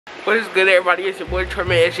What is good, everybody? It's your boy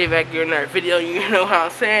Torment SJ back here in another video. You know how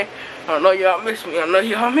I'm saying? I don't know y'all miss me. I know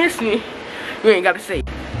y'all miss me. You ain't gotta say.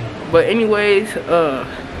 But anyways, I'm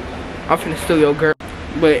finna steal your girl.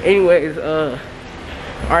 But anyways,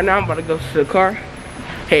 right now I'm about to go to the car.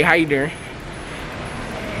 Hey, how you doing?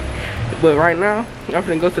 But right now, I'm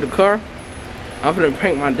finna go to the car. I'm finna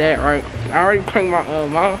prank my dad, right? I already pranked my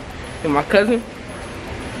mom and my cousin.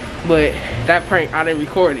 But that prank, I didn't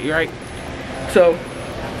record it, right? So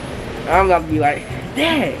I'm gonna be like,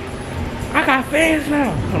 Dad, I got fans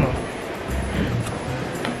now.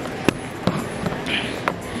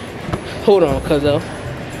 Hold on, cuzzo.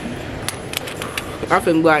 I'm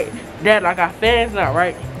finna be like, Dad, I got fans now,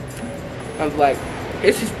 right? I was like,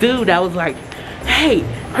 it's this dude that was like, hey,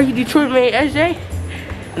 are you Detroit man SJ?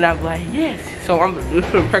 And I was like, yes. So I'm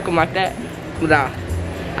just gonna prank him like that. But I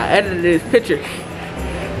edited his picture.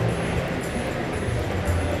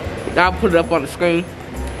 I'll put it up on the screen.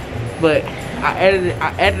 But I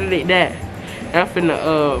edited that. And I'm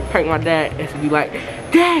finna prank my dad and to be like,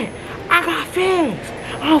 Dad, I got fans.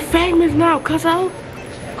 I'm famous now, cuzzo.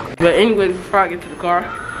 But anyways, before I get to the car,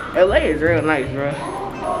 LA is real nice, bro.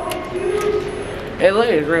 LA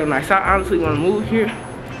is real nice. I honestly want to move here,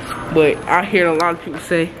 but I hear a lot of people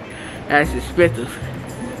say that's expensive.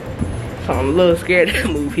 So I'm a little scared to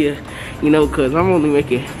move here, you know, cause I'm only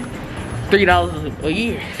making $3 a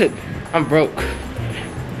year. I'm broke.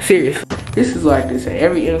 Serious. This is like this at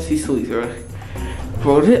every MC Suites, bro.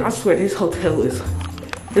 Bro, I swear this hotel is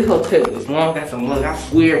long as a mug. I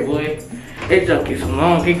swear, boy. This junk is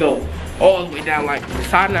long. It go all the way down like the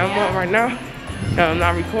side that I'm on right now. I'm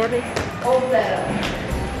not recording.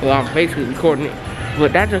 Well, I'm basically recording it.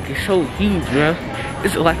 But that junk is so huge, bro.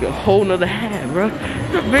 It's like a whole nother half, bro.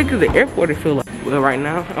 How big as the airport it feel like. Well, right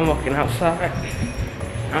now, I'm walking outside.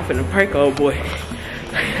 I'm finna prank old boy.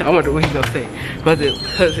 I wonder what he gonna say.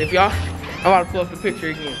 Because if y'all, I'm about to pull up the picture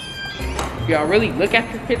again. If y'all really look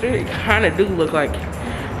at the picture, it kind of do look like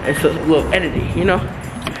it's a little edited, you know?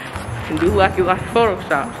 It do like it's like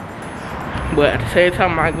Photoshop. But at the same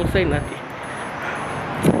time, I ain't gonna say nothing.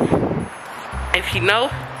 If he know,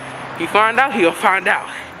 he find out, he'll find out.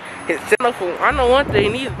 I know one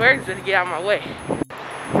thing, these birds just get out of my way.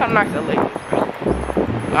 How nice that lady is, bro.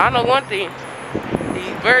 But I know one thing,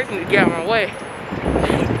 these birds need to get out of my way.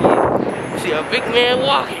 See a big man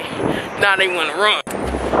walking, now they wanna run.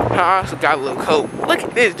 I also got a little coat. Look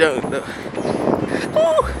at this junk though.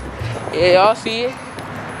 Ooh. Yeah, y'all see it?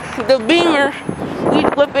 The Beamer. We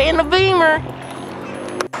flipping in the Beamer.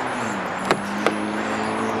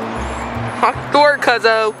 Honk the door,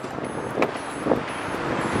 cuzzo.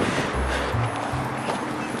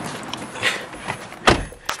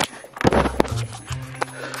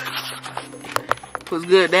 What's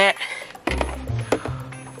good, Dad?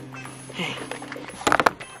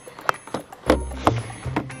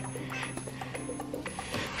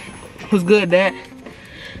 What's good, Dad?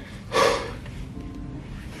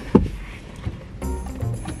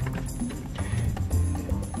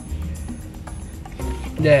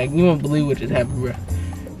 Dad, you won't believe what just happened, bro.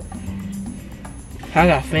 I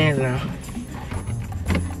got fans now.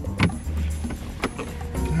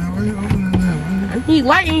 Why you opening that? We need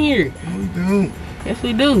light in here. No, we don't. Yes,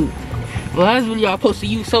 we do. Well, last video I posted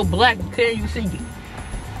you so black you can't even see me.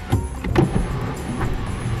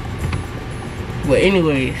 But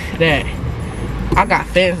anyways, Dad, I got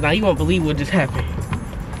fans now. You won't believe what just happened.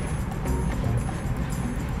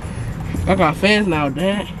 I got fans now,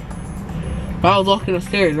 Dad. I was walking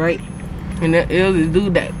upstairs, right? And it was this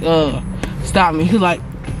dude that stopped me. He was like,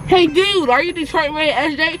 hey dude, are you Detroit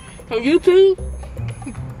man SJ from YouTube?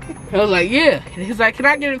 I was like, yeah. And he's like, can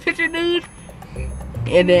I get a picture, dude?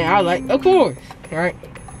 And then I was like, of course, right?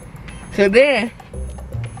 So then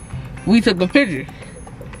we took a picture.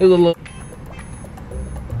 It was a little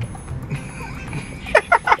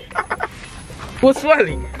What's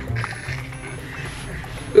funny?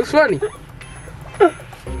 What's funny?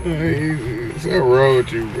 What's wrong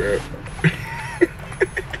with you, bro?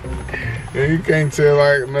 And you can't tell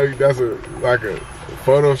like no, that's like a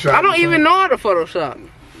Photoshop. I don't even know how to Photoshop.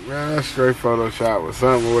 Man, that's straight Photoshop or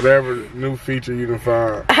something, whatever new feature you can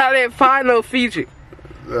find. I didn't find no feature.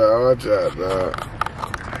 Yeah, watch out, dog.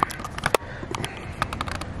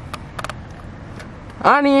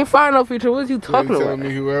 I didn't even find no feature. What you talking about? Telling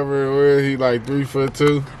me whoever it was, he like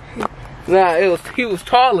 3'2". Nah, he was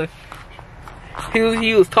taller.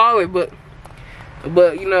 He was taller, but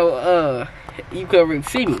you know, you couldn't really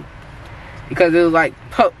see me because it was like,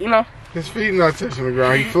 you know. His feet not touching the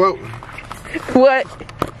ground. He floating. What?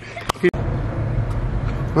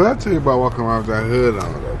 Well, I tell you about walking around with that hood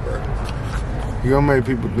on though, bro. You gonna make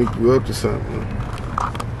people think you up to something.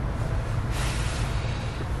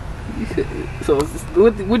 So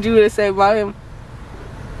what you gonna say about him?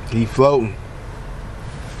 He floating.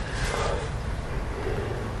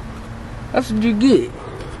 That's what you get.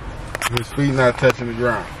 His feet not touching the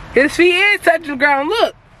ground. His feet is touching the ground.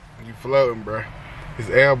 Look. He floating, bro. His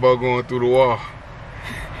elbow going through the wall.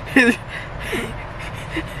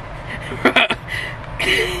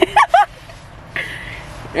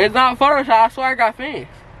 It's not Photoshop. I swear I got fans.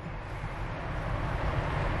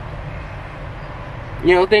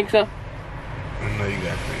 You don't think so? I know you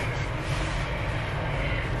got fans.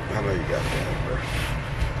 I know you got fans, bro.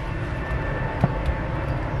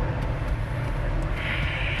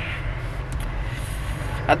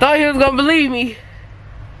 I thought he was gonna believe me,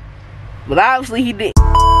 but obviously he didn't.